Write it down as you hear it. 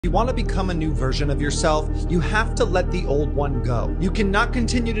If you want to become a new version of yourself, you have to let the old one go. You cannot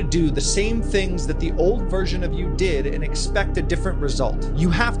continue to do the same things that the old version of you did and expect a different result. You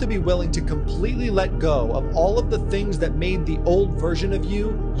have to be willing to completely let go of all of the things that made the old version of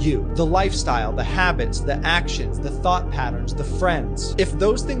you, you. The lifestyle, the habits, the actions, the thought patterns, the friends. If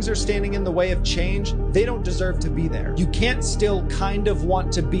those things are standing in the way of change, they don't deserve to be there. You can't still kind of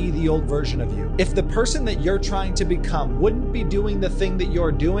want to be the old version of you. If the person that you're trying to become wouldn't be doing the thing that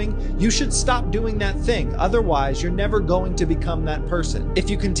you're doing, you should stop doing that thing. Otherwise, you're never going to become that person. If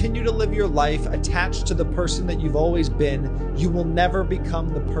you continue to live your life attached to the person that you've always been, you will never become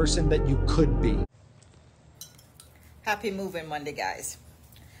the person that you could be. Happy Moving Monday, guys.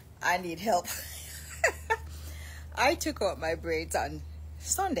 I need help. I took out my braids on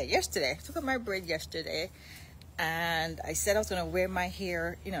Sunday, yesterday. I took out my braid yesterday, and I said I was going to wear my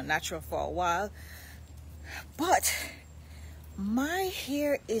hair, natural for a while. But my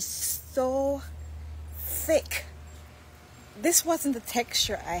hair is so thick. This wasn't the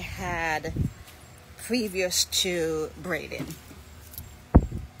texture I had previous to braiding.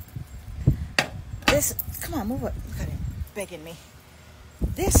 This, come on, move it. Look at him begging me.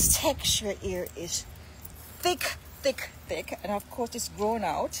 This texture here is thick, thick, thick. And of course it's grown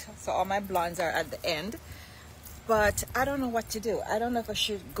out. So all my blondes are at the end. But I don't know what to do. I don't know if I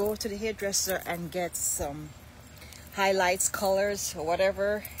should go to the hairdresser and get some highlights, colors, or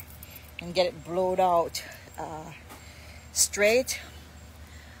whatever, and get it blowed out straight,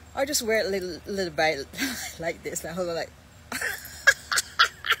 or just wear it a little bit like this. Now hold on, like.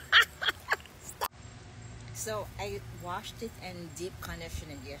 So I washed it and deep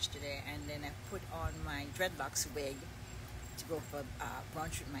conditioned it yesterday, and then I put on my dreadlocks wig to go for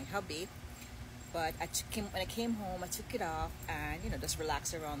brunch with my hubby. But when I came home, I took it off and just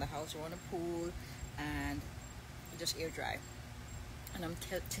relax around the house, around the pool, and just air dry. And I'm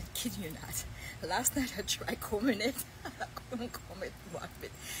kidding you not. Last night I tried combing it. I couldn't comb it,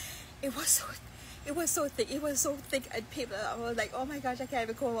 it was so thick. It was so thick, and people, I was like, oh my gosh, I can't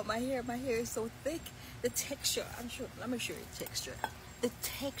even comb up my hair. My hair is so thick. The texture, let me show you the texture. The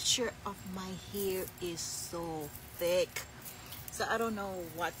texture of my hair is so thick. So I don't know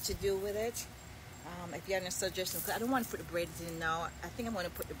what to do with it. If you have any suggestions, because I don't want to put the braids in now. I think I'm going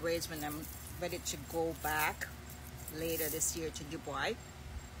to put the braids when I'm ready to go back later this year to Dubai.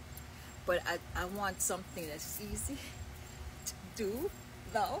 But I want something that's easy to do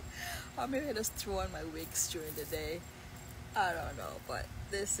now. Or maybe I just throw on my wigs during the day. I don't know, but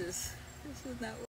this is not